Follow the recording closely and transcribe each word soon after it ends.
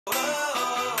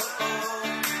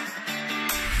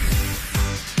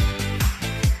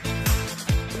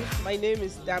My name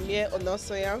is Damie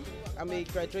Onosoya. I'm a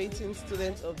graduating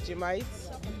student of GMIT.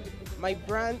 My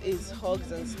brand is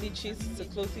Hugs and Stitches. It's a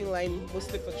clothing line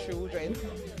mostly for children.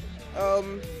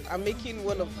 I'm making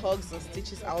one of Hugs and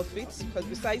Stitches outfits because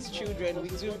besides children, we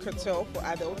do couture for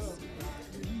adults.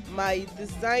 My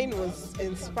design was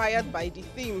inspired by the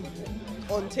theme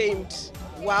Untamed,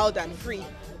 Wild and Free.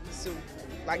 So,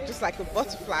 just like a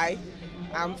butterfly,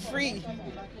 I'm free.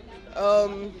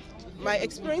 My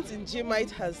experience in GMIT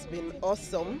has been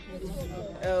awesome.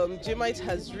 GMIT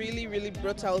has really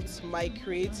brought out my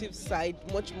creative side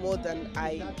much more than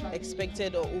I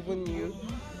expected or even knew.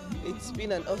 It's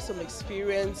been an awesome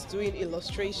experience doing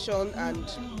illustration and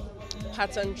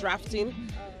pattern drafting.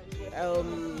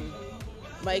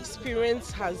 My experience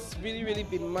has really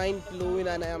been mind-blowing,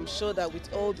 and I am sure that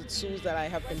with all the tools that I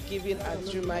have been given at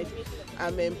GMIT,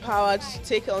 I'm empowered to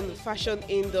take on the fashion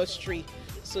industry.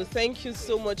 So thank you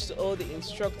so much to all the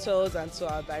instructors and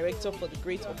to our director for the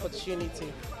great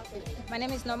opportunity. My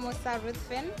name is Nomusa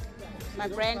Ruthven. My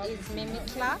brand is Mimi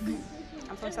Clark.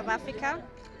 I'm from South Africa.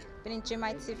 Been in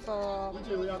GMIT for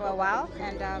a while,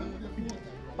 and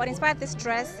what inspired this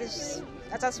dress is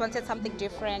I just wanted something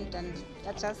different, and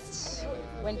I just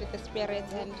went with the spirit.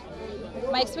 And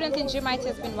my experience in GMIT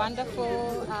has been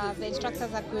wonderful. The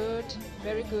instructors are good,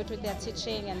 very good with their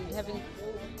teaching, and having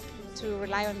to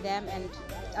rely on them and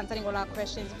answering all our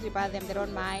questions. If we buy them, they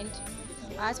don't mind.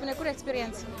 It's been a good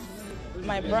experience.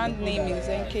 My brand name is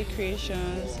NK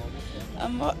Creations.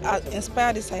 What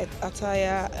inspired this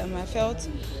attire, I felt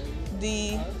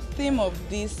the theme of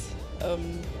this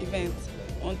event,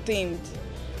 Untamed,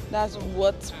 that's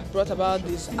what brought about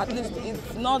this. At least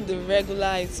it's not the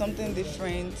regular, it's something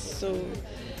different. So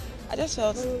I just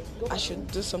felt I should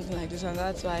do something like this, and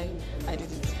that's why I did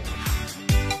it.